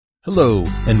Hello,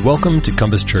 and welcome to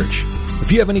Compass Church.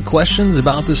 If you have any questions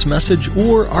about this message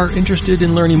or are interested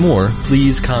in learning more,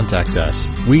 please contact us.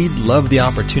 We'd love the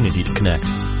opportunity to connect.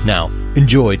 Now,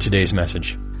 enjoy today's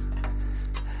message.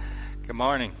 Good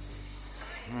morning.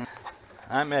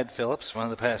 I'm Ed Phillips, one of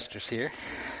the pastors here.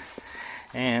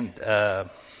 And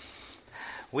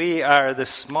we are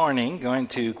this morning going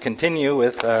to continue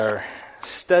with our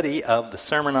study of the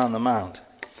Sermon on the Mount.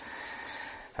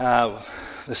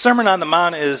 The Sermon on the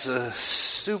Mount is a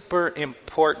super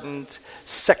important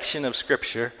section of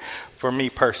Scripture for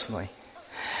me personally.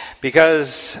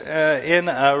 Because in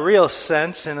a real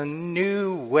sense, in a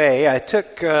new way, I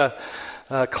took a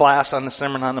class on the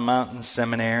Sermon on the Mount in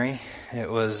seminary. It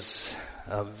was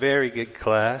a very good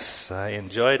class. I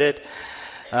enjoyed it.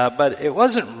 But it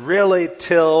wasn't really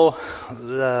till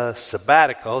the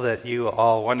sabbatical that you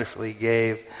all wonderfully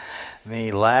gave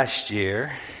me last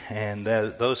year, and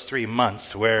those 3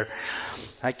 months where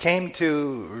I came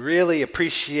to really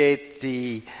appreciate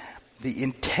the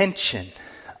intention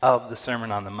of the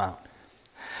Sermon on the Mount.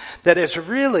 That it's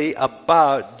really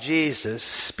about Jesus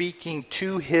speaking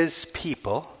to his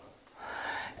people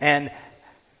and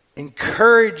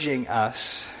encouraging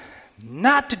us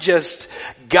not to just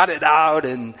gut it out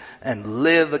and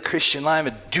live a Christian life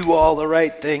and do all the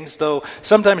right things, though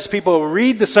sometimes people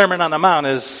read the Sermon on the Mount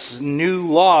as new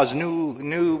laws,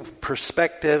 new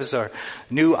perspectives, or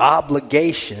new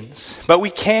obligations. But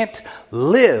we can't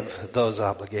live those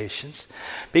obligations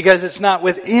because it's not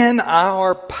within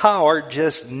our power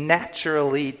just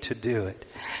naturally to do it.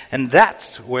 And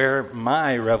that's where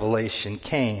my revelation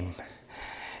came,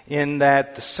 in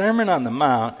that the Sermon on the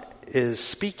Mount is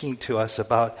speaking to us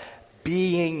about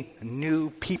being new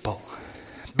people.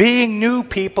 Being new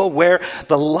people where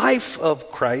the life of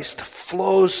Christ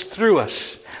flows through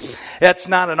us. That's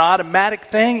not an automatic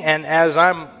thing, and as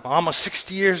I'm almost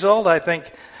 60 years old, I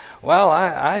think, well,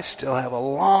 I still have a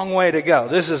long way to go.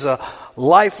 This is a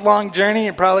lifelong journey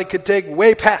and probably could take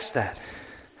way past that.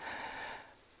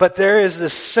 But there is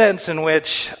this sense in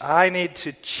which I need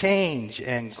to change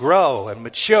and grow and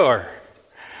mature,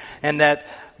 and that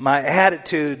my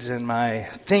attitudes and my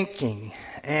thinking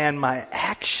and my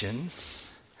actions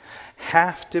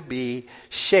have to be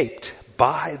shaped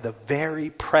by the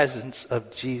very presence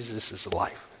of Jesus'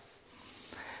 life.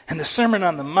 And the Sermon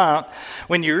on the Mount,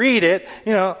 when you read it,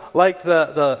 like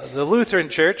the Lutheran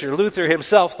church, or Luther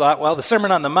himself thought, well, the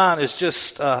Sermon on the Mount is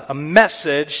just a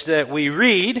message that we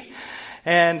read,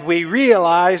 and we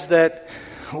realize that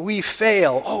we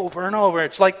fail over and over.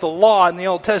 It's like the law in the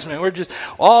Old Testament.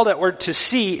 All that we're to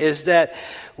see is that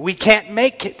we can't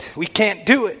make it. We can't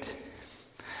do it.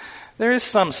 There is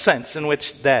some sense in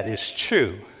which that is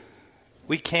true.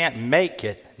 We can't make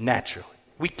it naturally.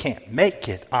 We can't make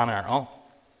it on our own.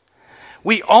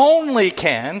 We only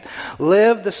can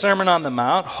live the Sermon on the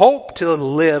Mount, hope to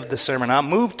live the Sermon on the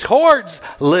Mount, move towards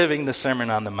living the Sermon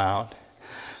on the Mount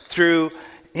through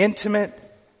intimate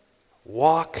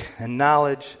walk and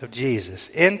knowledge of Jesus,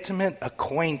 intimate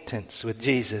acquaintance with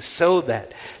Jesus, so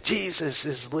that Jesus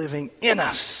is living in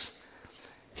us.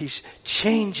 He's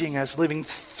changing us, living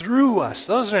through us.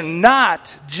 Those are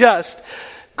not just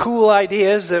cool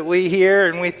ideas that we hear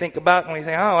and we think about and we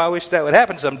think, oh, I wish that would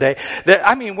happen someday.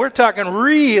 We're talking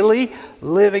really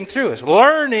living through us,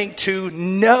 learning to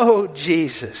know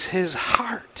Jesus, his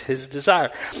heart, his desire.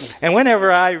 And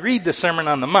whenever I read the Sermon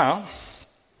on the Mount,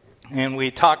 and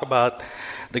we talk about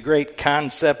the great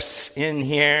concepts in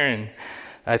here, and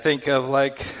I think of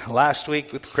like last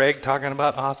week with Craig talking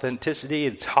about authenticity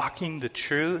and talking the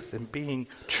truth and being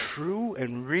true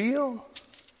and real.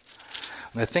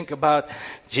 And I think about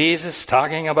Jesus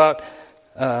talking about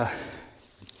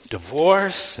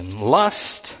divorce and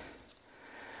lust,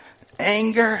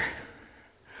 anger,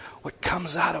 what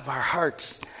comes out of our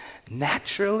hearts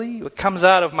naturally, what comes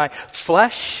out of my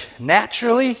flesh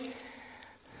naturally.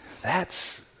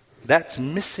 That's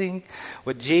missing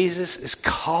what Jesus is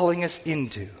calling us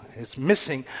into. It's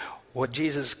missing what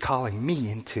Jesus is calling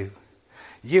me into,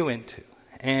 you into.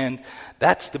 And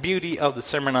that's the beauty of the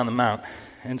Sermon on the Mount.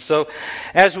 And so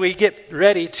as we get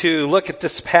ready to look at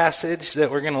this passage that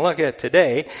we're going to look at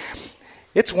today,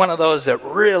 it's one of those that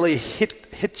really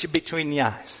hit you between the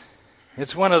eyes.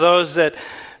 It's one of those that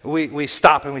we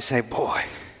stop and we say, boy,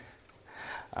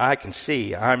 I can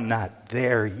see I'm not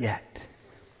there yet.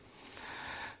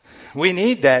 We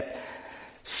need that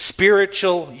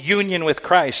spiritual union with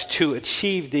Christ to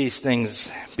achieve these things,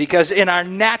 because in our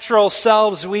natural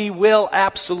selves we will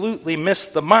absolutely miss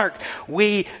the mark.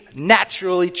 We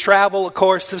naturally travel a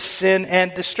course of sin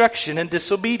and destruction and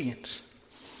disobedience.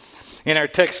 In our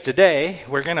text today,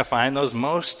 we're going to find those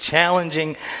most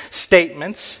challenging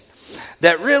statements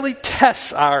that really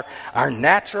tests our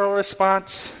natural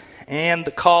response and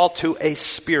the call to a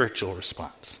spiritual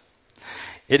response.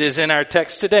 It is in our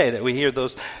text today that we hear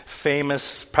those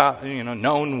famous,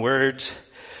 known words,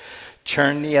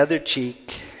 turn the other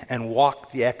cheek and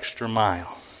walk the extra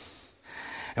mile.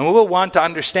 And we will want to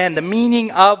understand the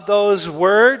meaning of those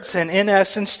words, and in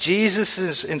essence,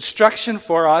 Jesus' instruction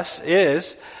for us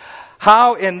is,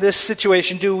 how in this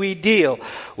situation do we deal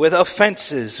with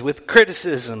offenses, with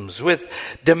criticisms, with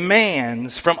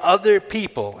demands from other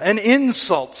people, and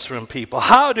insults from people?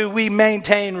 How do we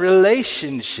maintain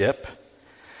relationship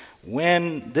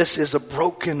when this is a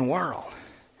broken world?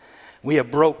 We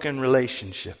have broken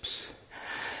relationships.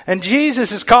 And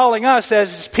Jesus is calling us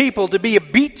as His people to be a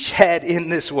beachhead in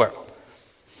this world.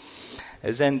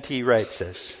 As N.T. Wright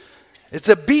says, it's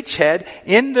a beachhead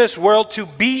in this world to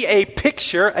be a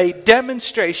picture, a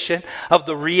demonstration of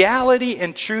the reality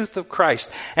and truth of Christ.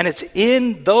 And it's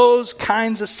in those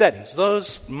kinds of settings,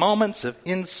 those moments of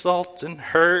insult and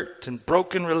hurt and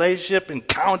broken relationship,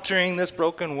 encountering this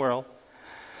broken world,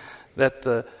 that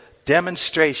the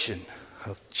demonstration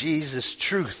of Jesus'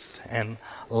 truth and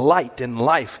light and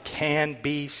life can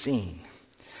be seen.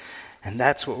 And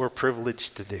that's what we're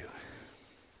privileged to do.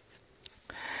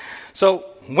 So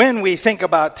when we think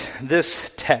about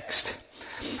this text,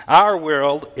 our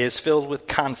world is filled with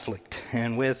conflict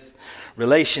and with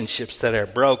relationships that are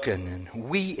broken, and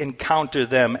we encounter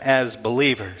them as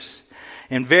believers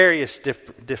in various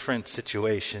different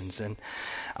situations. And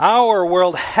our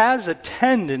world has a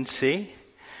tendency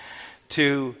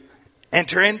to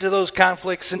enter into those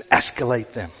conflicts and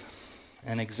escalate them.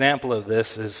 An example of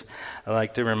this is, I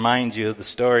like to remind you of the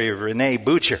story of Rene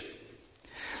Bucher.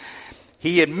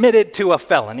 He admitted to a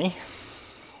felony,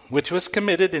 which was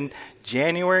committed in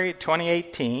January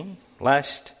 2018,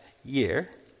 last year.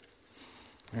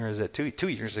 Or is it 2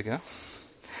 years ago?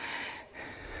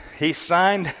 He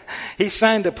signed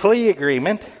a plea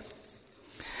agreement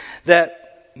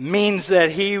that means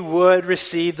that he would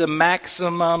receive the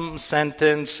maximum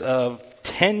sentence of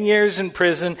 10 years in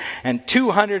prison and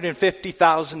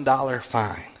 $250,000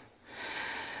 fine.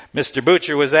 Mr.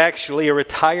 Bucher was actually a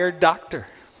retired doctor.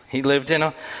 He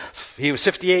was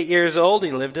 58 years old.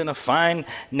 He lived in a fine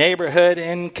neighborhood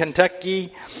in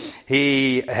Kentucky.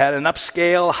 He had an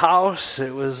upscale house.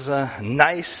 It was a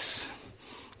nice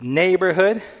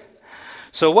neighborhood.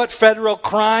 So what federal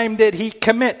crime did he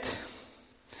commit?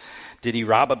 Did he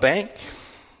rob a bank?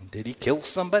 Did he kill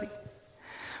somebody?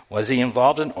 Was he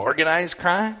involved in organized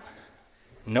crime?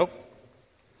 Nope.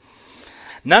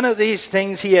 None of these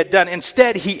things he had done.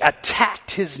 Instead, he attacked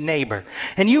his neighbor.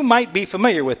 And you might be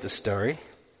familiar with the story.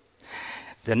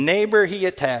 The neighbor he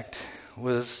attacked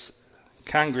was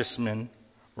Congressman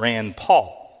Rand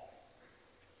Paul.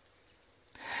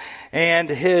 And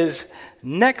his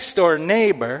next door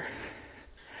neighbor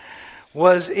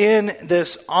was in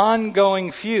this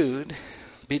ongoing feud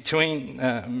between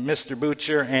Mr.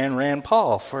 Bucher and Rand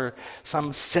Paul for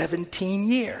some 17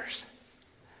 years.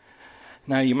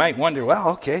 Now you might wonder, well,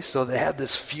 okay, so they had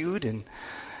this feud and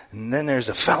then there's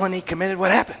a felony committed.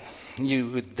 What happened? You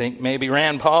would think maybe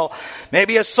Rand Paul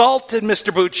maybe assaulted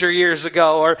Mr. Bucher years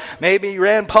ago, or maybe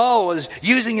Rand Paul was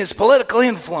using his political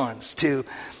influence to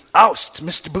oust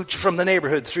Mr. Bucher from the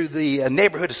neighborhood through the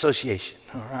neighborhood association.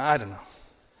 Or I don't know.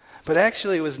 But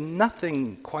actually it was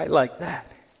nothing quite like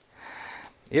that.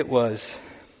 It was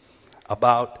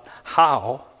about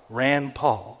how Rand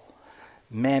Paul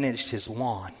managed his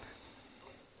lawn.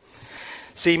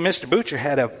 See, Mr. Bucher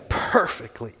had a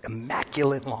perfectly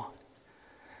immaculate lawn.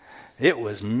 It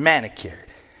was manicured.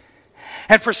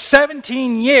 And for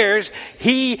 17 years,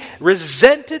 he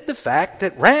resented the fact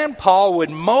that Rand Paul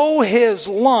would mow his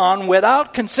lawn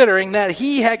without considering that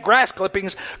he had grass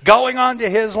clippings going onto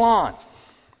his lawn.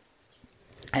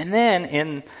 And then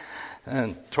in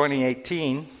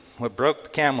 2018, what broke the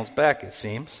camel's back, it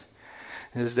seems,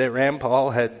 is that Rand Paul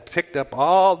had picked up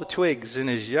all the twigs in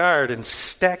his yard and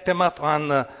stacked them up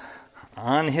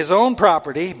on his own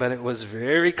property, but it was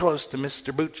very close to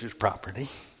Mr. Bucher's property.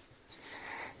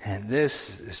 And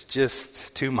this is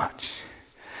just too much.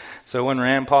 So when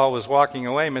Rand Paul was walking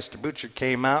away, Mr. Bucher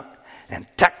came out and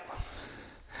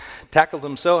tackled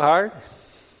him so hard,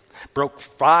 broke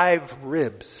 5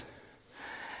 ribs,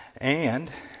 and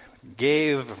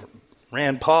gave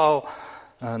Rand Paul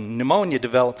pneumonia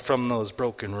developed from those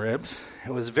broken ribs.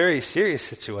 It was a very serious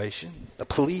situation. The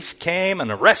police came,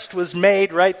 an arrest was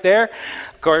made right there.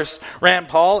 Of course, Rand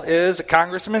Paul is a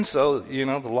congressman, so,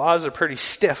 the laws are pretty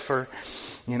stiff for,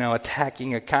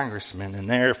 attacking a congressman. And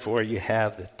therefore, you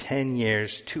have the 10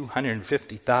 years,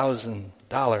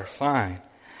 $250,000 fine.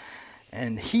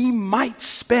 And he might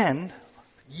spend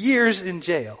years in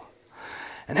jail,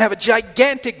 and have a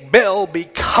gigantic bill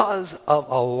because of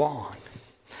a lawn.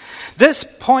 This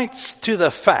points to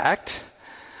the fact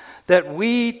that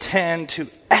we tend to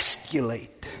escalate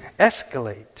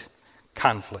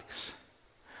conflicts.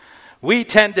 We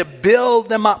tend to build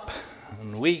them up,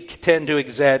 and we tend to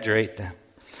exaggerate them.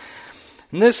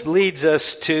 And this leads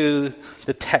us to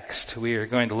the text we are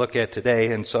going to look at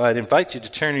today. And so I'd invite you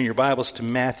to turn in your Bibles to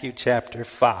Matthew chapter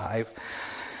 5.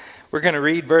 We're going to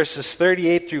read verses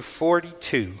 38 through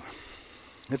 42.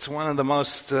 It's one of the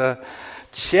most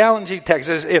challenging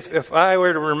texts. If I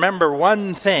were to remember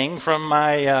one thing from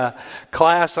my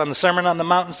class on the Sermon on the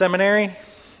Mount Seminary,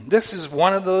 this is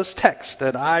one of those texts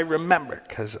that I remember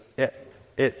because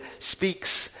it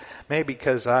speaks, maybe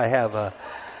because I have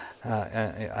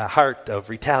a heart of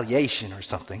retaliation or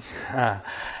something.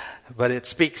 But it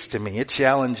speaks to me. It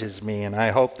challenges me, and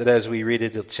I hope that as we read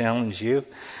it, it'll challenge you.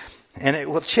 And it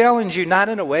will challenge you not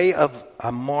in a way of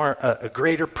a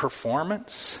greater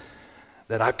performance,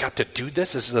 that I've got to do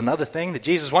this. This is another thing that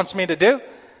Jesus wants me to do.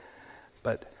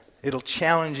 But it'll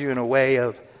challenge you in a way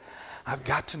of, I've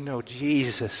got to know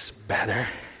Jesus better.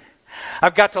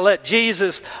 I've got to let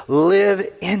Jesus live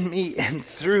in me and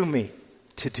through me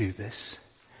to do this,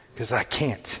 because I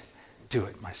can't do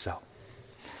it myself.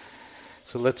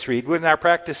 So let's read. When our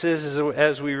practice is,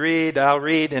 as we read, I'll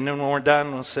read, and then when we're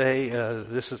done, we'll say,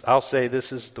 I'll say,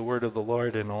 this is the word of the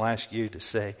Lord, and I'll ask you to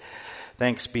say,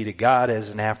 thanks be to God, as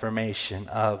an affirmation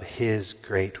of His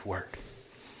great word.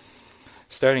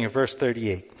 Starting at verse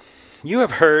 38. You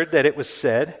have heard that it was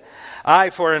said, eye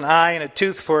for an eye and a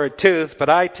tooth for a tooth, but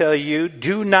I tell you,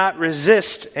 do not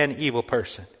resist an evil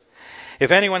person.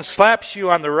 If anyone slaps you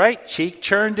on the right cheek,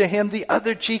 turn to him the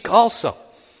other cheek also.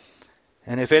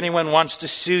 And if anyone wants to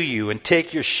sue you and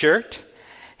take your shirt,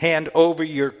 hand over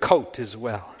your coat as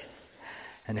well.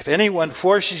 And if anyone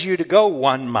forces you to go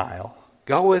 1 mile,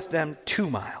 go with them 2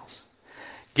 miles.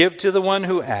 Give to the one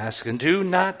who asks, and do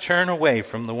not turn away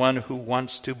from the one who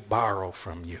wants to borrow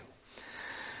from you.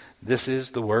 This is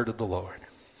the word of the Lord.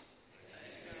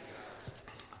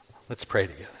 Let's pray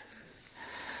together.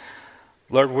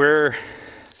 Lord, we're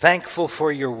thankful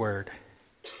for your word.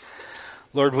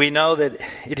 Lord, we know that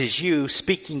it is you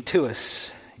speaking to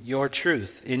us, your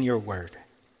truth in your word.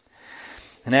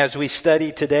 And as we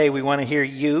study today, we want to hear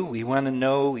you. We want to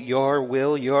know your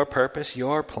will, your purpose,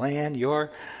 your plan, your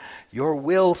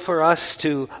will for us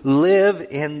to live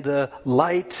in the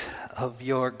light of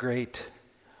your great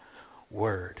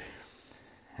word.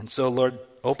 And so, Lord,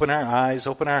 open our eyes,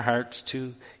 open our hearts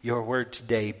to your word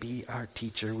today. Be our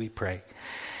teacher, we pray.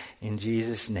 In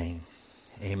Jesus' name,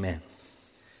 amen.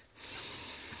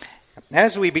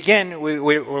 As we begin,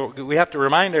 we have to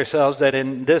remind ourselves that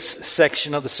in this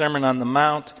section of the Sermon on the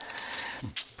Mount,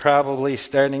 probably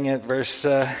starting at verse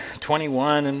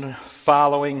 21 and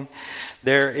following,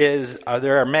 there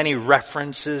are many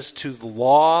references to the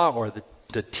law, or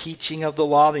the teaching of the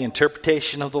law, the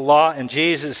interpretation of the law, and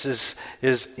Jesus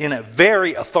is in a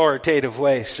very authoritative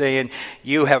way saying,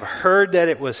 you have heard that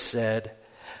it was said,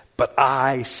 but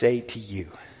I say to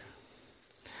you.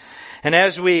 And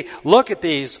as we look at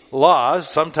these laws,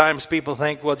 sometimes people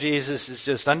think, well, Jesus is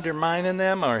just undermining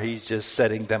them, or he's just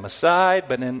setting them aside.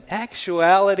 But in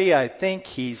actuality, I think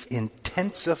he's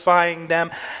intensifying them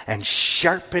and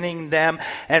sharpening them.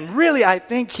 And really, I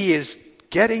think he is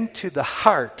getting to the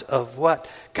heart of what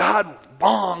God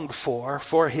longed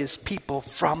for his people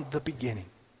from the beginning.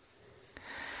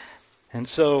 And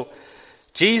so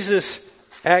Jesus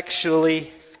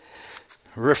actually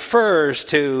refers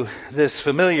to this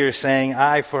familiar saying,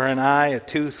 eye for an eye, a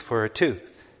tooth for a tooth.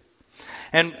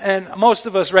 And most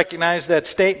of us recognize that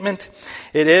statement.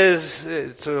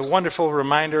 It's a wonderful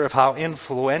reminder of how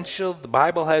influential the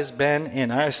Bible has been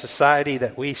in our society,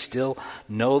 that we still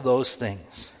know those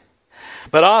things.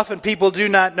 But often people do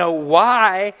not know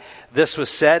why this was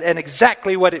said and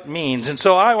exactly what it means. And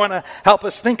so I want to help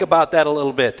us think about that a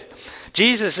little bit.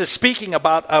 Jesus is speaking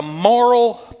about a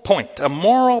moral point, a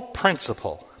moral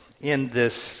principle in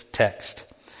this text.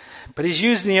 But he's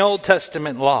using the Old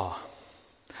Testament law.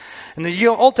 And the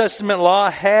Old Testament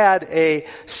law had a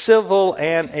civil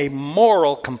and a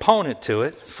moral component to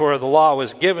it, for the law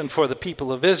was given for the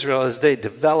people of Israel as they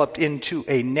developed into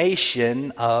a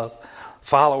nation of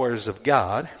followers of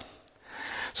God.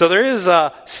 So there is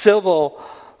a civil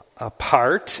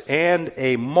part and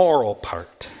a moral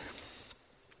part.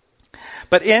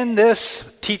 But in this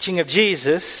teaching of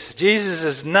Jesus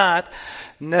is not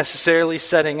necessarily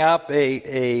setting up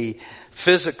a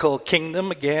physical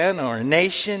kingdom again, or a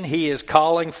nation. He is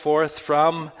calling forth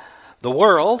from the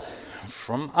world,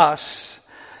 from us,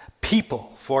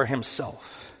 people for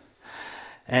himself.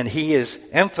 And he is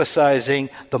emphasizing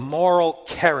the moral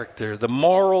character, the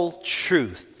moral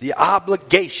truth, the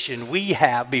obligation we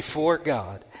have before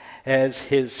God as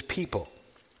his people.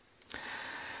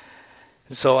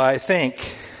 So I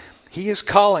think he is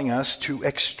calling us to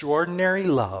extraordinary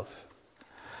love,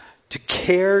 to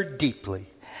care deeply,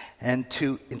 and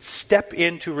to step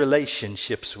into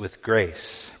relationships with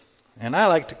grace. And I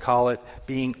like to call it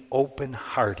being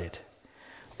open-hearted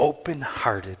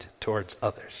towards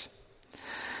others.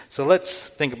 So let's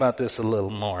think about this a little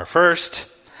more. First,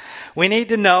 we need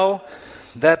to know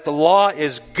that the law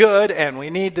is good, and we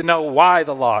need to know why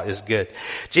the law is good.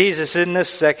 Jesus in this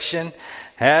section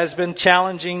has been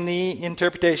challenging the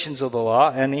interpretations of the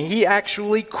law, and he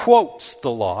actually quotes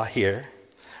the law here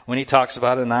when he talks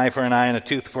about an eye for an eye and a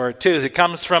tooth for a tooth. It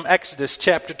comes from Exodus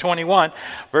chapter 21,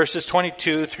 verses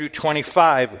 22 through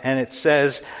 25, and it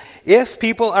says, if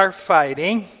people are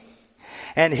fighting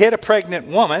and hit a pregnant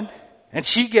woman, and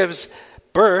she gives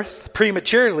birth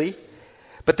prematurely,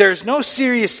 but there's no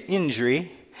serious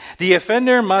injury, the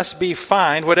offender must be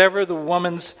fined whatever the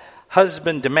woman's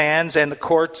husband demands and the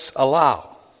courts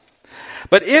allow.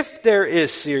 But if there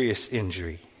is serious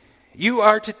injury, you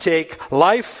are to take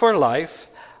life for life,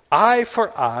 eye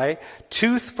for eye,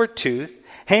 tooth for tooth,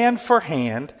 hand for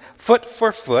hand, foot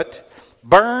for foot,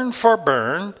 burn for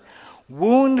burn,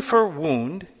 wound for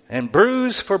wound, and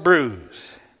bruise for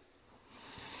bruise.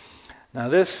 Now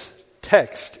this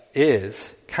text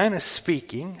is kind of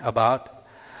speaking about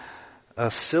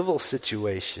a civil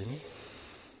situation,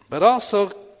 but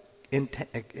also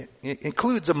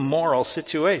includes a moral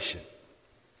situation.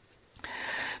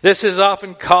 This is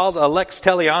often called a lex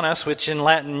talionis, which in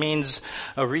Latin means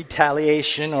a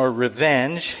retaliation or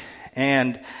revenge.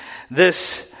 And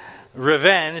this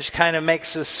revenge kind of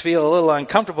makes us feel a little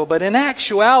uncomfortable. But in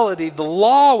actuality, the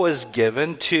law was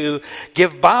given to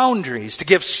give boundaries, to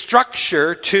give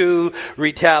structure to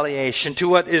retaliation, to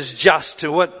what is just,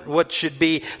 to what should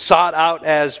be sought out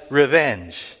as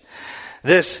revenge.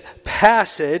 This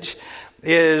passage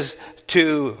is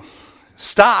to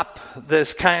stop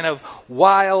this kind of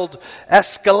wild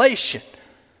escalation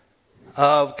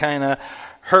of kind of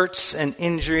hurts and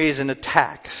injuries and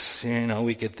attacks. You know,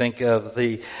 we could think of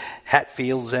the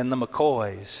Hatfields and the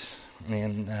McCoys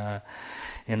in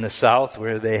the South,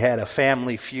 where they had a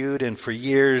family feud, and for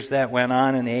years that went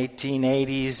on in the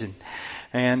 1880s,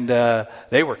 and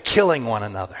they were killing one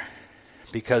another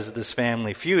because of this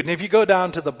family feud. And if you go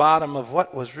down to the bottom of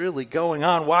what was really going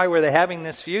on, why were they having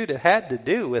this feud? It had to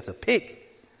do with a pig.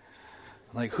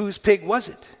 Like, whose pig was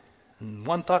it? And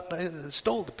one thought they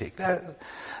stole the pig.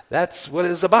 That's what it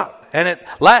was about. And it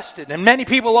lasted. And many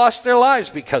people lost their lives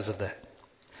because of that.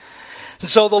 And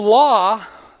so the law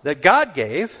that God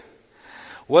gave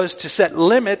was to set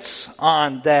limits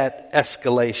on that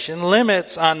escalation,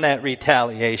 limits on that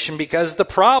retaliation, because the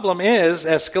problem is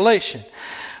escalation.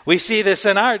 We see this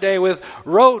in our day with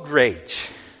road rage.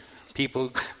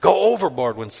 People go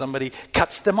overboard when somebody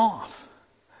cuts them off.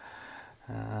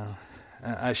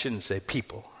 I shouldn't say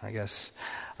people. I guess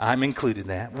I'm included in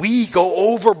that. We go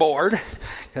overboard,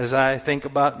 because I think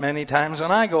about many times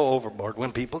when I go overboard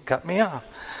when people cut me off.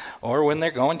 Or when they're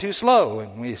going too slow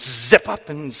and we zip up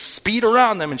and speed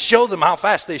around them and show them how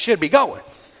fast they should be going.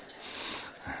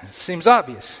 It seems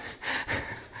obvious.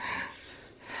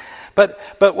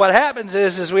 But what happens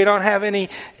is we don't have any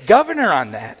governor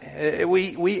on that.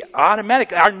 We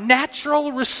automatically, our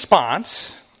natural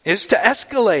response is to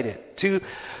escalate it, to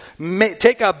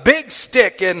take a big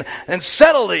stick and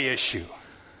settle the issue.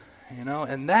 You know,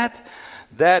 and that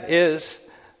is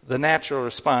the natural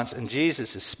response. And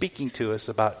Jesus is speaking to us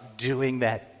about doing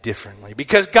that differently.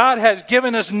 Because God has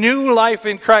given us new life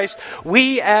in Christ,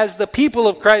 we as the people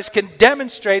of Christ can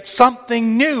demonstrate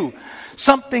something new,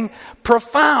 something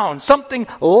profound, something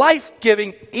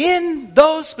life-giving in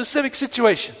those specific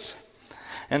situations.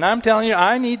 And I'm telling you,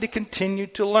 I need to continue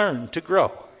to learn, to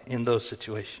grow in those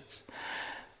situations.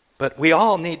 But we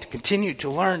all need to continue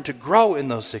to learn to grow in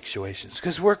those situations,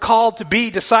 because we're called to be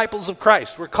disciples of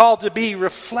Christ. We're called to be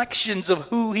reflections of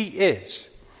who He is.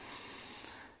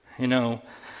 You know,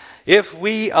 if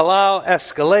we allow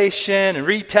escalation and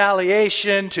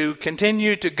retaliation to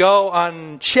continue to go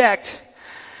unchecked,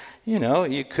 you know,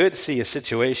 you could see a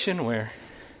situation where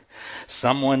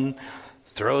someone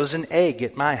throws an egg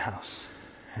at my house,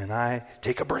 and I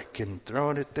take a brick and throw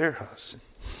it at their house.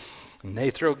 And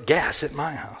they throw gas at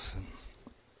my house.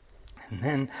 And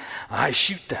then I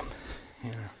shoot them. You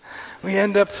know, we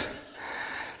end up,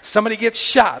 somebody gets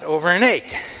shot over an egg.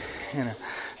 You know.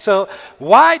 So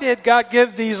why did God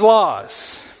give these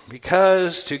laws?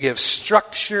 Because to give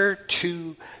structure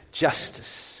to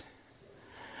justice.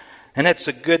 And that's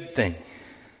a good thing.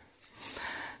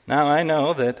 Now I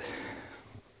know that,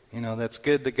 that's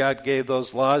good that God gave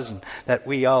those laws and that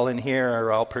we all in here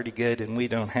are all pretty good and we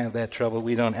don't have that trouble.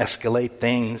 We don't escalate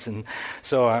things. And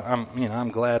so I'm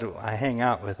glad I hang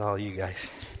out with all you guys.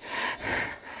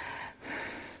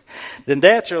 The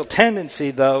natural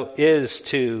tendency, though, is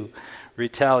to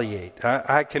retaliate.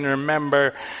 I can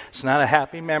remember, it's not a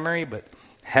happy memory, but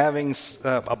having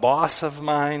a boss of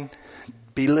mine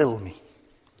belittle me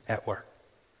at work.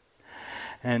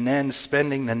 And then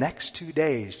spending the next 2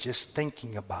 days just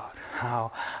thinking about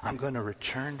how I'm going to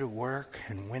return to work.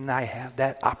 And when I have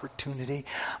that opportunity,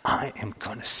 I am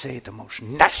going to say the most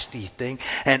nasty thing.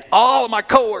 And all of my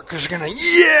coworkers are going to,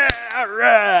 yeah,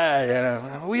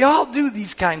 right. We all do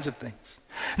these kinds of things.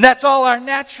 And that's all our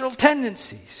natural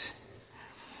tendencies.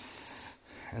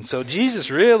 And so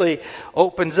Jesus really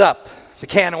opens up the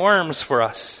can of worms for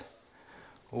us.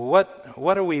 What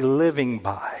are we living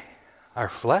by? Our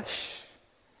flesh?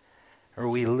 Or are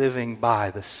we living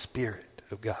by the Spirit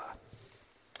of God?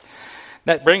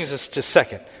 That brings us to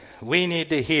second. We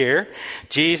need to hear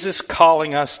Jesus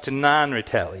calling us to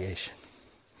non-retaliation.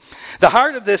 The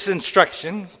heart of this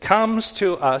instruction comes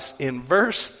to us in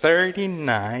verse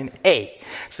 39a.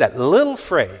 It's that little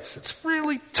phrase. It's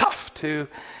really tough to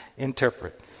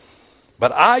interpret.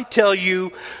 But I tell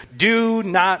you, do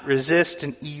not resist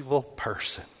an evil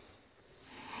person.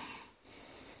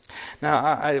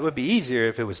 Now, it would be easier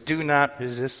if it was do not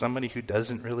resist somebody who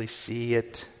doesn't really see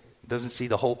it, doesn't see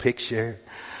the whole picture,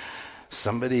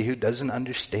 somebody who doesn't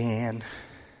understand,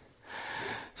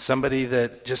 somebody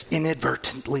that just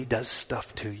inadvertently does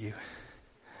stuff to you.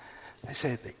 I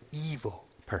say the evil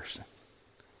person.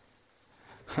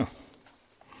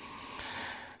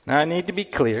 Now, I need to be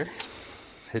clear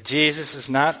that Jesus is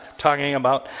not talking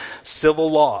about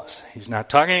civil laws. He's not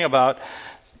talking about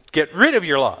get rid of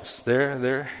your laws.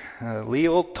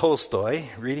 Leo Tolstoy,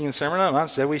 reading the Sermon on the Mount,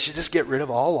 said we should just get rid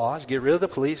of all laws, get rid of the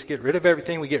police, get rid of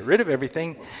everything. We get rid of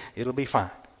everything, it'll be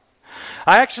fine.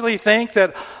 I actually think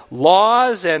that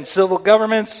laws and civil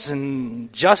governments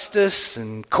and justice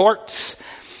and courts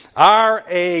are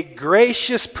a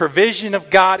gracious provision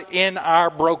of God in our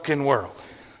broken world.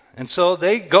 And so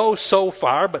they go so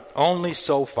far, but only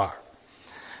so far.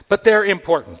 But they're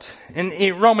important.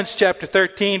 In Romans chapter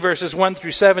 13, verses 1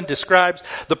 through 7 describes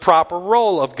the proper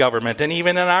role of government and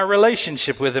even in our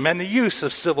relationship with them and the use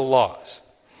of civil laws.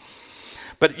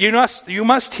 But you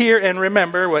must hear and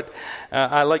remember what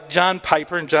I like John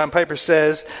Piper, and John Piper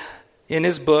says in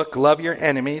his book, Love Your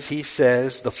Enemies, he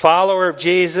says, the follower of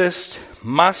Jesus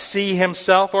must see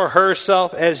himself or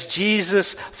herself as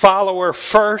Jesus' follower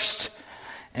first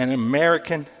and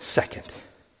American second.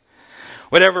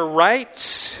 Whatever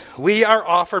rights we are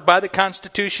offered by the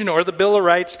Constitution or the Bill of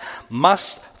Rights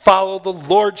must follow the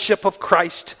lordship of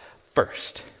Christ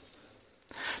first.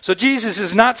 So Jesus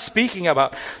is not speaking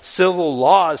about civil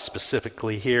laws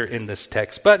specifically here in this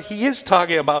text, but he is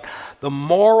talking about the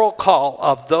moral call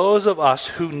of those of us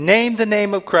who name the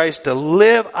name of Christ to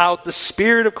live out the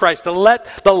Spirit of Christ, to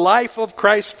let the life of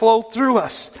Christ flow through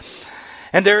us.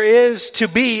 And there is to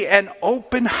be an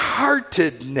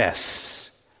open-heartedness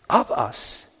of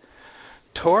us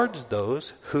towards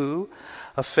those who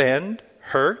offend,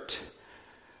 hurt,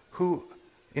 who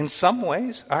in some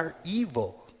ways are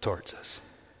evil towards us.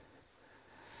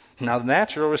 Now the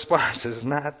natural response is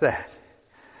not that.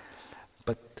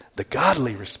 But the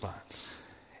godly response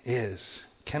is,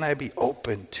 can I be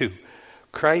open to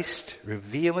Christ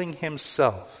revealing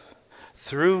himself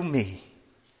through me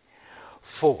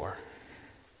for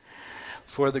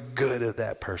the good of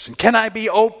that person? Can I be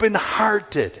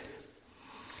open-hearted?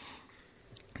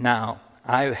 Now,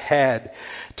 I've had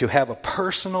to have a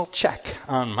personal check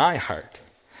on my heart.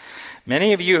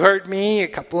 Many of you heard me a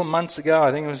couple of months ago,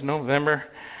 I think it was November,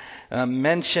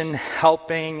 mention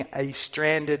helping a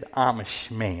stranded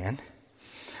Amish man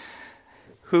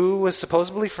who was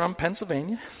supposedly from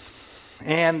Pennsylvania.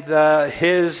 And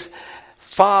his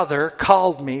father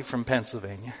called me from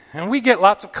Pennsylvania. And we get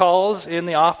lots of calls in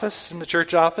the office, in the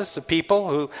church office, of people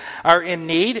who are in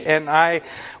need. And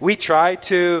we try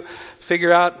to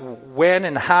figure out when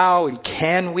and how and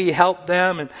can we help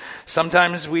them. And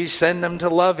sometimes we send them to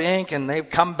Love Inc. and they've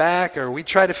come back, or we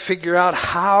try to figure out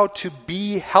how to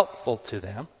be helpful to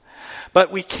them.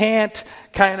 But we can't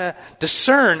kind of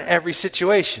discern every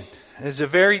situation. It's a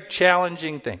very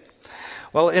challenging thing.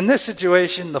 Well, in this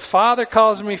situation, the father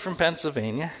calls me from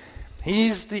Pennsylvania.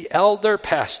 He's the elder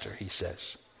pastor, he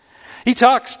says. He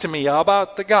talks to me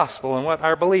about the gospel and what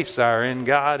our beliefs are in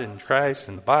God and Christ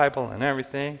and the Bible and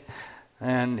everything.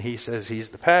 And he says he's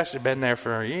the pastor, been there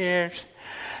for years.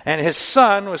 And his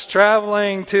son was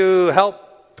traveling to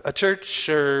help a church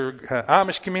or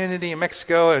Amish community in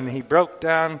Mexico, and he broke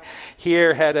down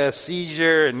here, had a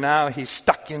seizure, and now he's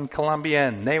stuck in Colombia,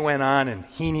 and they went on, and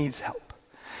he needs help.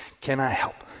 Can I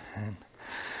help? And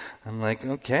I'm like,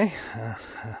 okay,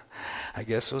 I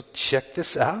guess we'll check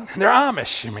this out. They're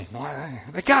Amish. I mean,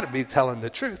 they got to be telling the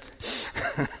truth.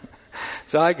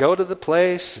 So I go to the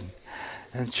place,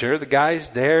 and sure, the guy's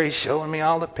there. He's showing me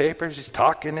all the papers. He's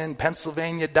talking in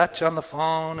Pennsylvania Dutch on the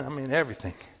phone. I mean,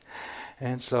 everything.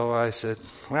 And so I said,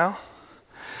 well,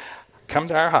 come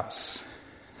to our house.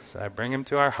 So I bring him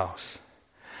to our house.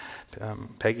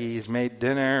 Peggy's made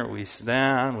dinner. We sit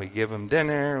down. We give him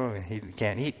dinner. He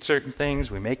can't eat certain things.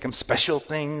 We make him special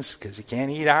things because he can't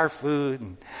eat our food.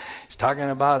 And he's talking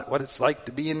about what it's like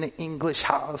to be in the English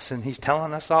house. And he's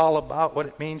telling us all about what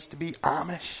it means to be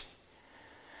Amish.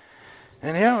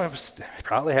 And I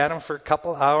probably had him for a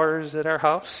couple hours at our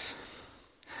house.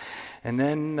 And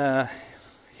then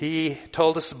he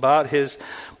told us about his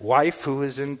wife who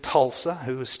was in Tulsa,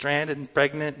 who was stranded and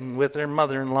pregnant and with her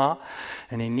mother-in-law.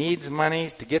 And he needs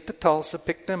money to get to Tulsa,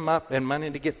 pick them up, and money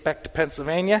to get back to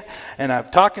Pennsylvania. And I'm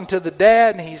talking to the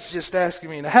dad, and he's just asking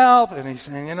me to help. And he's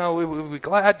saying, we'd be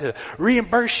glad to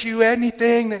reimburse you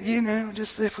anything that,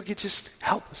 just if we could just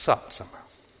help us out somehow.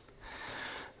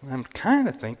 And I'm kind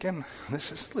of thinking,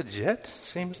 this is legit.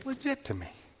 Seems legit to me.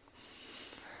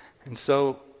 And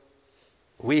so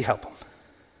we help him.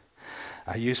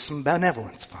 I use some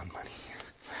benevolence fund money.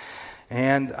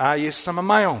 And I use some of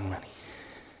my own money.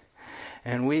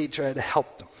 And we try to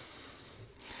help them.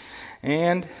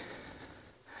 And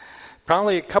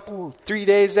probably 3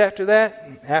 days after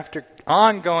that, after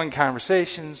ongoing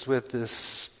conversations with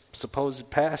this supposed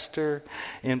pastor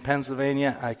in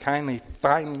Pennsylvania, I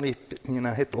finally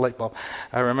hit the light bulb.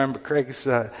 I remember Craig's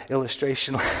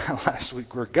illustration last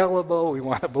week. We're gullible, we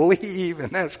want to believe,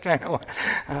 and that's kind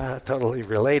of totally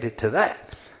related to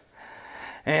that.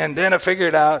 And then I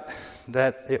figured out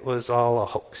that it was all a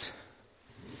hoax.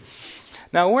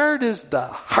 Now, where does the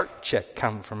heart check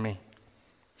come from me?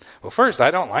 Well, first,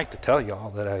 I don't like to tell you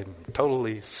all that I'm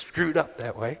totally screwed up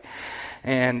that way.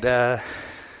 And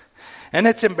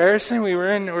it's embarrassing.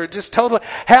 We're just totally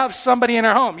have somebody in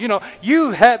our home.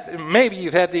 You've had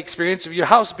the experience of your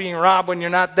house being robbed when you're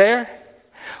not there.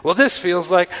 Well, this feels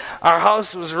like our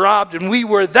house was robbed and we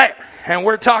were there, and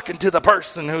we're talking to the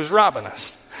person who's robbing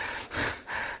us.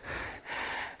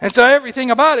 And so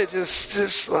everything about it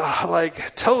just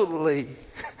like totally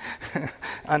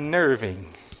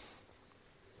unnerving.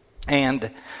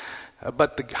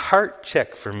 But the heart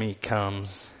check for me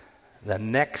comes the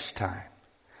next time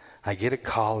I get a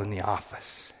call in the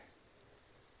office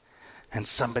and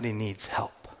somebody needs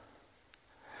help.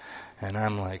 And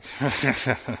I'm like,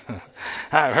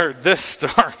 I've heard this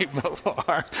story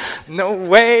before. No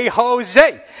way,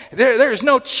 Jose. There's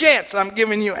no chance I'm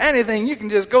giving you anything. You can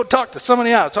just go talk to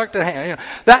somebody else. Talk to him.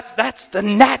 That's the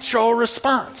natural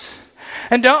response.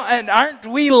 And aren't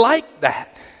we like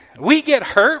that? We get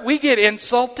hurt. We get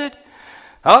insulted.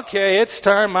 Okay, it's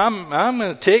time. I'm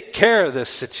going to take care of this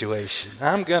situation.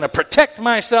 I'm going to protect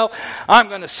myself. I'm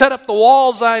going to set up the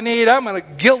walls I need. I'm going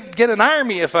to get an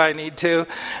army if I need to.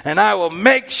 And I will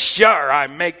make sure I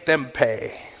make them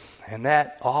pay. And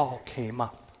that all came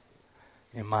up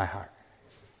in my heart.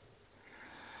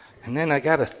 And then I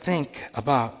got to think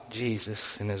about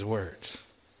Jesus and his words.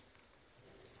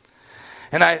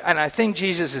 And I think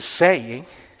Jesus is saying,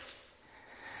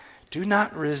 do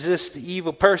not resist the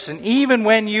evil person, even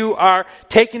when you are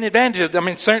taking advantage of them. I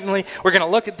mean, certainly, we're going to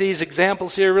look at these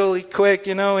examples here really quick,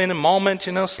 in a moment,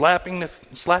 slapping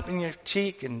your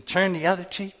cheek and turn the other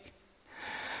cheek.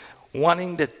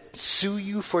 Wanting to sue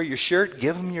you for your shirt,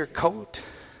 give them your coat.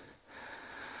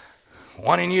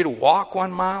 Wanting you to walk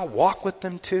 1 mile, walk with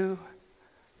them 2.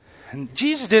 And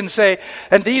Jesus didn't say,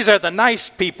 and these are the nice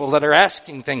people that are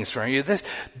asking things from you.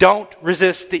 Don't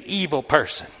resist the evil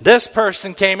person. This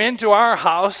person came into our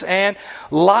house and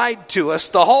lied to us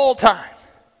the whole time.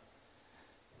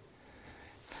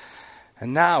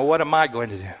 And now what am I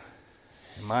going to do?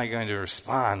 Am I going to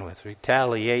respond with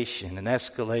retaliation and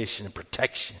escalation and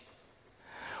protection?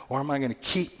 Or am I going to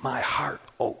keep my heart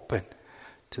open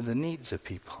to the needs of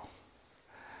people?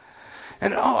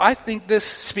 And I think this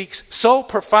speaks so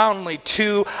profoundly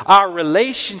to our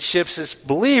relationships as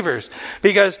believers,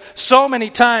 because so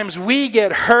many times we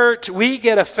get hurt, we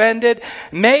get offended.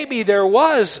 Maybe there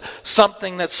was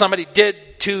something that somebody did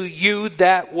to you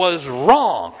that was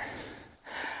wrong.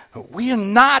 But we are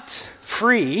not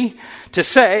free to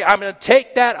say, I'm going to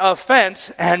take that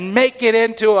offense and make it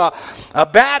into a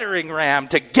battering ram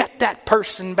to get that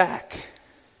person back.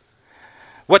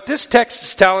 What this text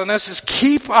is telling us is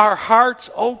keep our hearts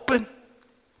open.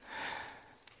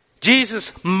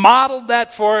 Jesus modeled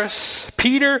that for us.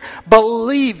 Peter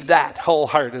believed that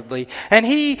wholeheartedly. And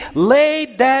he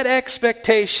laid that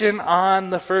expectation on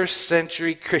the first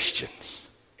century Christians.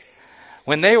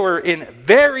 When they were in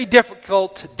very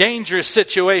difficult, dangerous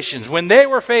situations, when they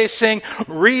were facing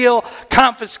real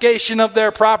confiscation of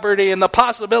their property and the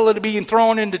possibility of being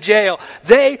thrown into jail,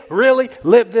 they really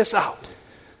lived this out.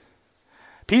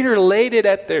 Peter laid it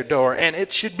at their door, and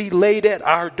it should be laid at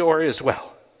our door as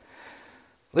well.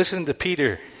 Listen to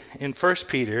Peter in 1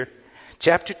 Peter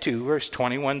chapter 2, verse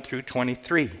 21 through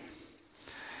 23.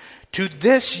 To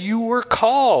this you were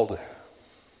called,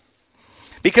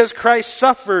 because Christ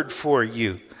suffered for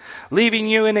you, leaving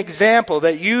you an example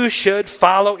that you should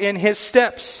follow in his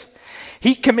steps.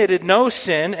 He committed no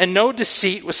sin, and no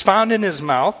deceit was found in his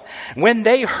mouth. When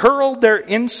they hurled their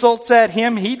insults at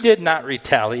him, he did not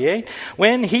retaliate.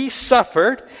 When he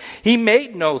suffered, he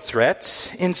made no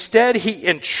threats. Instead, he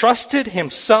entrusted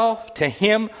himself to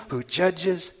him who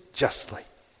judges justly.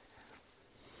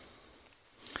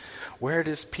 Where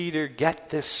does Peter get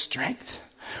this strength?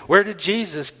 Where did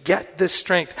Jesus get this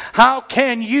strength? How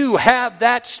can you have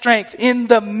that strength in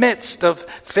the midst of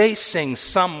facing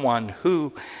someone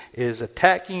who is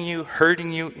attacking you,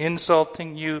 hurting you,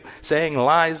 insulting you, saying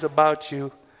lies about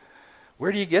you?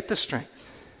 Where do you get the strength?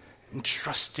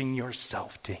 Entrusting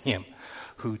yourself to him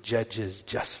who judges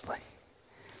justly.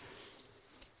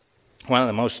 One of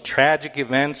the most tragic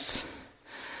events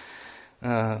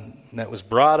that was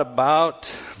brought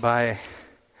about by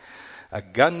a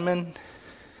gunman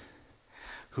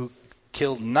who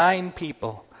killed 9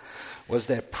 people was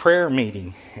that prayer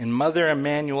meeting in Mother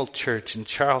Emanuel Church in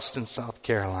Charleston, South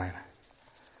Carolina.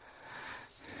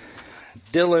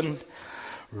 Dylan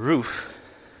Roof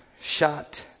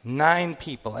shot 9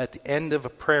 people at the end of a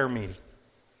prayer meeting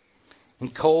in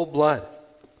cold blood.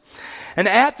 And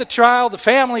at the trial, the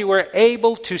family were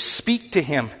able to speak to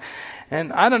him.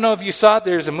 And I don't know if you saw it,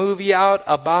 there's a movie out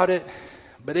about it,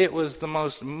 but it was the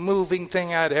most moving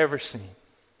thing I'd ever seen.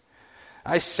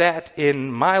 I sat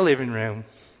in my living room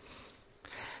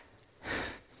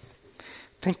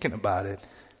thinking about it.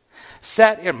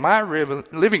 Sat in my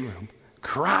living room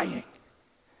crying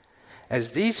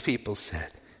as these people said,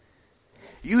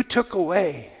 you took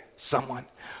away someone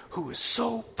who is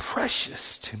so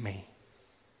precious to me.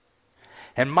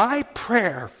 And my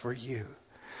prayer for you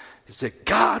is that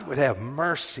God would have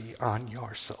mercy on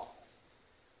your soul.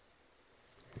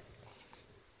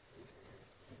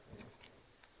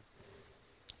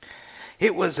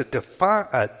 It was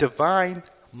a divine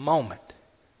moment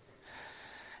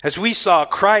as we saw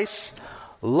Christ's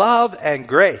love and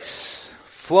grace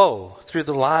flow through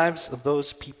the lives of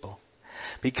those people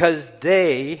because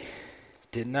they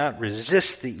did not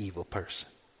resist the evil person,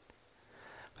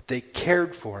 but they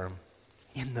cared for him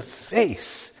in the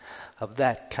face of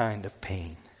that kind of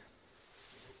pain.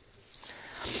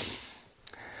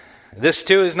 This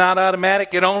too is not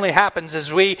automatic. It only happens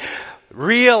as we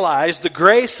realize the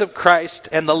grace of Christ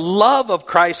and the love of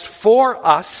Christ for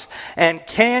us and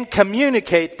can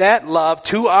communicate that love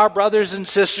to our brothers and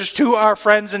sisters, to our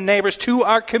friends and neighbors, to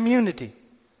our community.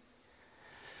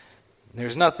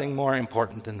 There's nothing more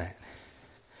important than that.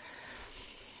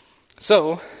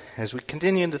 So, as we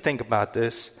continue to think about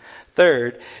this,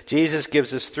 third, Jesus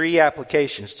gives us 3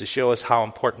 applications to show us how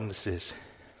important this is.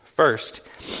 First,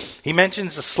 he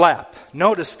mentions the slap.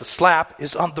 Notice the slap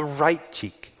is on the right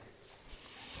cheek.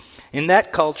 In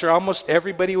that culture, almost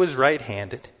everybody was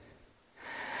right-handed.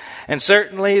 And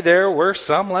certainly there were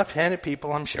some left-handed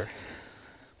people, I'm sure.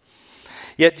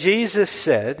 Yet Jesus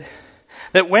said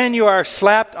that when you are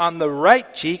slapped on the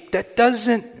right cheek, that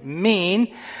doesn't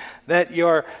mean that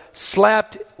you're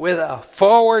slapped with a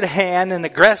forward hand, an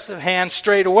aggressive hand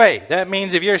straight away. That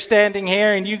means if you're standing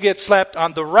here and you get slapped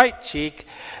on the right cheek,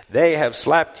 they have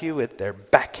slapped you with their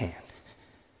backhand.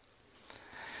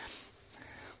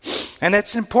 And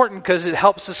that's important because it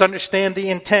helps us understand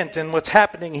the intent and what's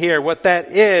happening here. What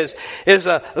that is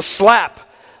a slap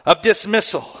of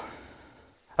dismissal.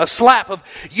 A slap of,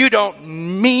 you don't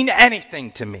mean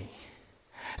anything to me.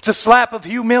 It's a slap of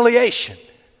humiliation.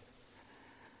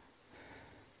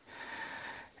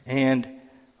 And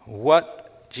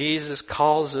what Jesus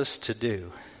calls us to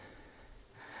do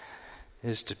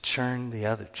is to turn the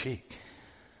other cheek.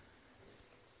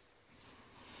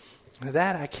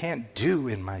 That I can't do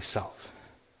in myself.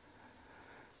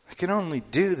 I can only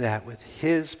do that with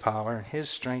His power and His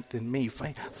strength in me,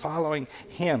 following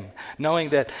Him, knowing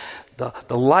that the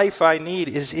life I need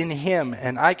is in Him,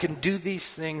 and I can do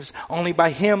these things only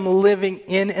by Him living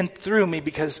in and through me,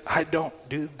 because I don't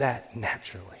do that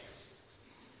naturally.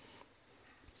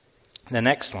 The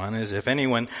next one is, if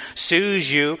anyone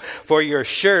sues you for your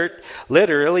shirt,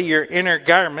 literally your inner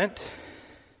garment,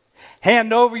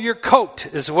 hand over your coat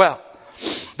as well.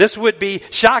 This would be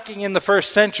shocking in the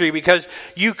first century because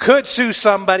you could sue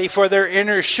somebody for their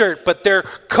inner shirt, but their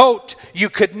coat you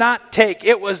could not take.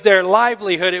 It was their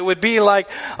livelihood. It would be like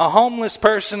a homeless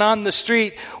person on the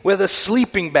street with a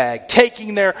sleeping bag,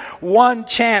 taking their one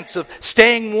chance of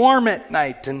staying warm at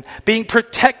night and being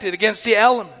protected against the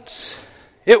elements.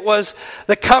 It was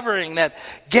the covering that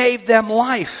gave them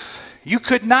life. You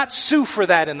could not sue for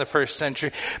that in the first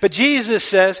century. But Jesus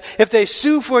says, if they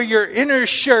sue for your inner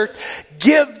shirt,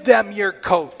 give them your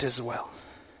coat as well.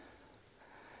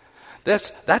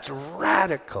 That's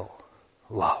radical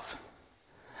love.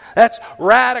 That's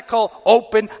radical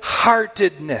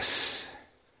open-heartedness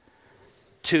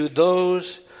to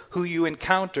those who you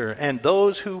encounter and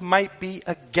those who might be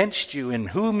against you and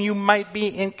whom you might be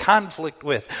in conflict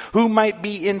with, who might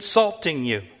be insulting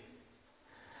you.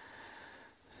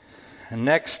 And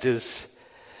next is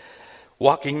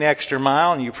walking the extra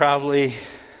mile, and you probably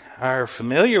are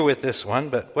familiar with this one,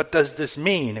 but what does this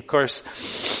mean? Of course,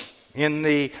 in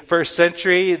the first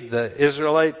century, the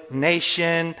Israelite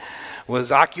nation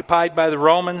was occupied by the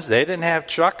Romans. They didn't have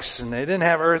trucks and they didn't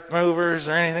have earth movers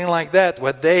or anything like that.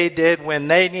 What they did when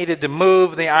they needed to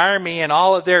move the army and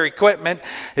all of their equipment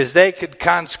is they could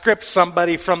conscript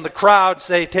somebody from the crowd,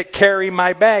 say, carry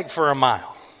my bag for a mile.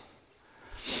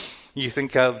 You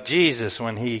think of Jesus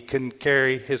when he couldn't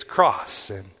carry his cross,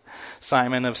 and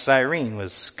Simon of Cyrene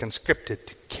was conscripted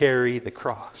to carry the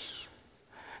cross.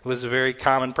 It was a very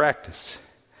common practice.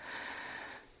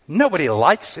 Nobody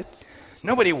likes it.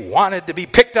 Nobody wanted to be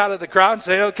picked out of the crowd and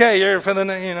say, okay, you're for the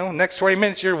next 20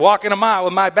 minutes you're walking a mile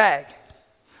with my bag.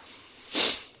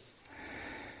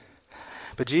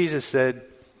 But Jesus said,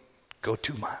 go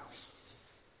 2 miles.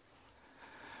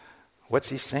 What's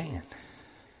he saying?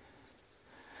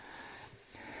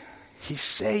 He's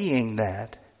saying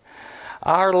that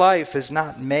our life is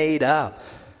not made up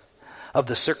of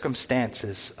the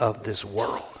circumstances of this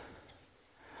world.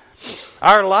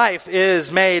 Our life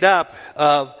is made up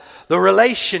of the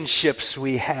relationships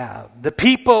we have, the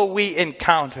people we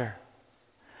encounter,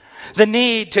 the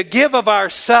need to give of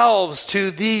ourselves to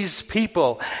these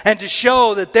people and to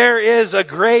show that there is a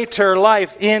greater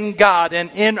life in God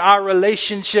and in our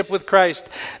relationship with Christ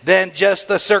than just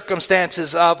the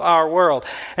circumstances of our world.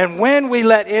 And when we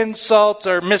let insults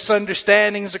or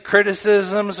misunderstandings or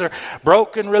criticisms or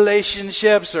broken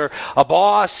relationships or a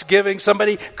boss giving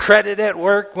somebody credit at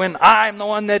work when I'm the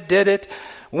one that did it,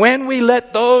 when we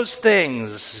let those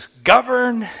things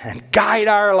govern and guide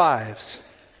our lives,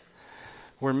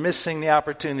 we're missing the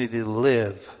opportunity to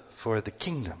live for the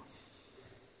kingdom.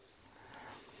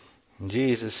 And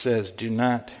Jesus says, do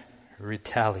not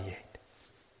retaliate.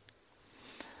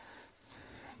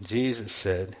 Jesus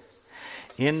said,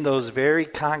 in those very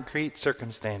concrete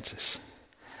circumstances,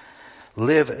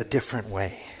 live a different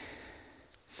way.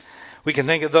 We can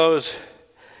think of those,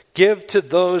 give to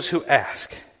those who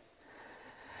ask.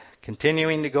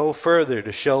 Continuing to go further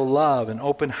to show love and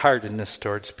open-heartedness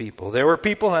towards people. There were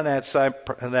people in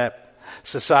that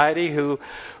society who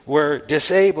were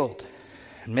disabled.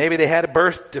 Maybe they had a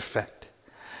birth defect.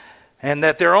 And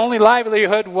that their only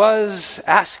livelihood was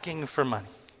asking for money.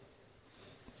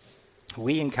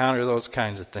 We encounter those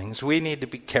kinds of things. We need to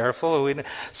be careful.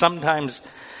 Sometimes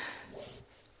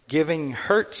giving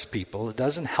hurts people. It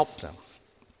doesn't help them.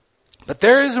 But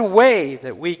there is a way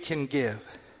that we can give.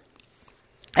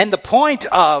 And the point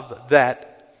of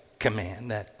that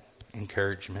command, that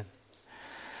encouragement,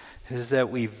 is that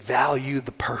we value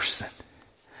the person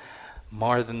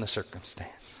more than the circumstance.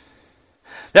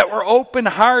 That we're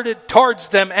open-hearted towards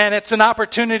them, and it's an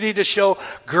opportunity to show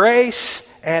grace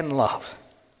and love.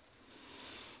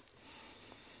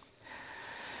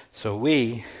 So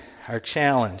we are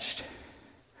challenged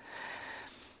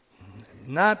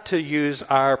not to use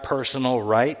our personal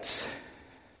rights,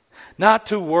 not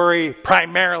to worry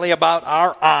primarily about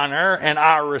our honor and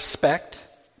our respect.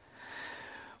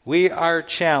 We are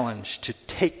challenged to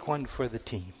take one for the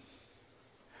team.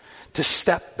 To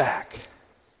step back.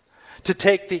 To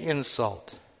take the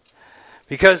insult.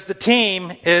 Because the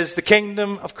team is the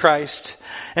kingdom of Christ.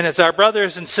 And it's our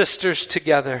brothers and sisters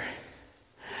together.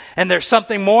 And there's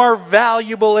something more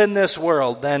valuable in this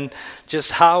world than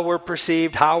just how we're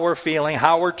perceived, how we're feeling,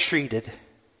 how we're treated.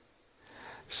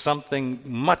 Something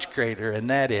much greater, and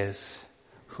that is,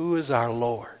 who is our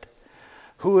Lord?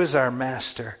 Who is our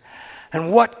Master?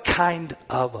 And what kind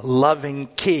of loving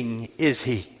King is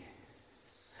He?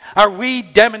 Are we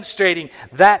demonstrating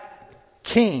that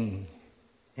King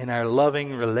in our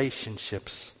loving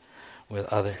relationships with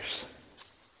others?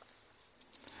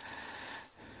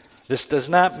 This does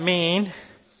not mean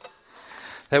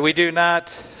that we do not,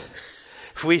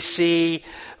 if we see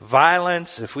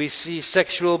violence, if we see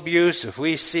sexual abuse, if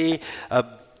we see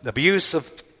abuse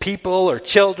of people or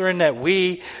children, that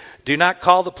we do not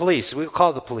call the police. We'll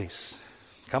call the police.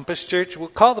 Compass Church will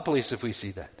call the police if we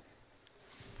see that.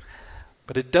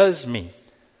 But it does mean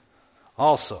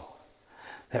also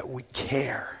that we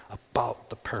care about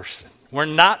the person. We're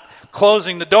not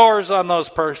closing the doors on those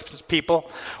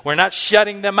people. We're not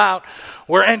shutting them out.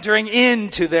 We're entering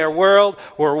into their world.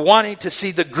 We're wanting to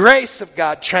see the grace of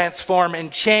God transform and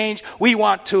change. We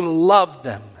want to love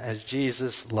them as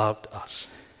Jesus loved us.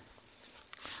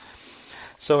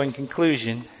 So in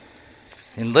conclusion,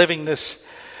 in living this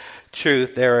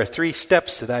truth, there are 3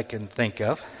 steps that I can think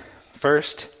of.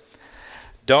 First,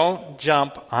 don't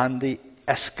jump on the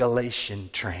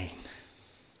escalation train.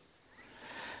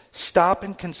 Stop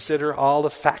and consider all the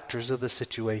factors of the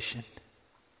situation.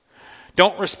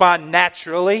 Don't respond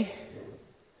naturally,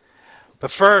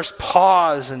 but first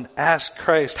pause and ask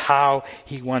Christ how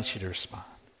He wants you to respond.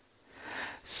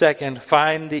 Second,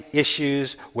 find the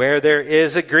issues where there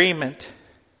is agreement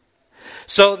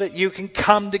so that you can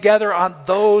come together on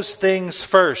those things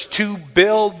first to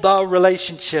build the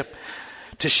relationship,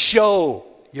 to show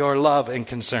your love and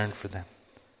concern for them.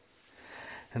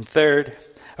 And third,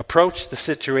 approach the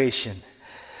situation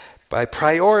by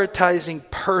prioritizing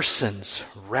persons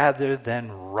rather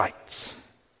than rights.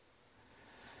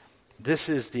 This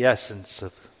is the essence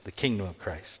of the kingdom of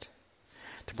Christ.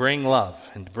 To bring love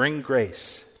and to bring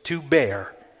grace to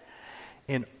bear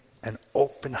in an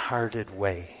open-hearted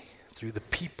way through the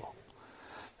people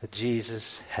that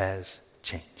Jesus has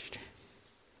changed.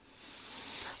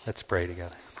 Let's pray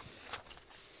together.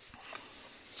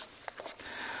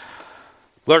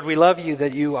 Lord, we love you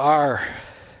that you are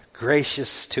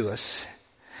gracious to us,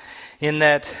 in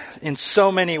that in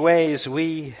so many ways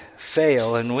we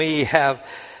fail and we have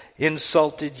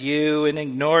insulted you and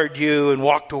ignored you and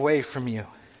walked away from you.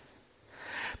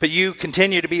 But you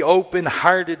continue to be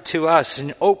open-hearted to us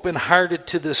and open-hearted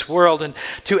to this world and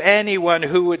to anyone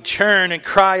who would turn and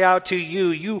cry out to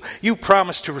you. You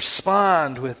promise to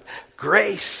respond with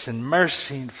grace and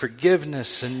mercy and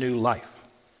forgiveness and new life.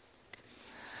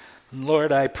 And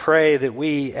Lord, I pray that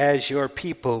we as your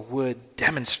people would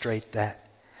demonstrate that.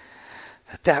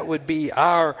 That would be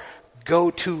our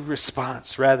go-to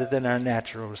response rather than our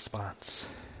natural response.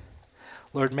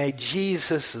 Lord, may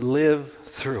Jesus live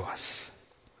through us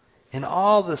in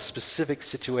all the specific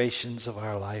situations of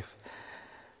our life.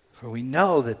 For we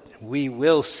know that we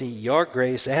will see your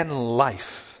grace and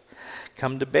life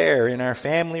come to bear in our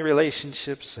family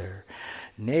relationships, our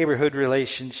neighborhood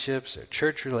relationships, our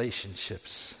church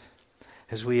relationships,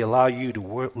 as we allow you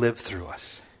to live through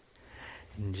us.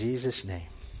 In Jesus' name,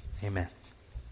 amen.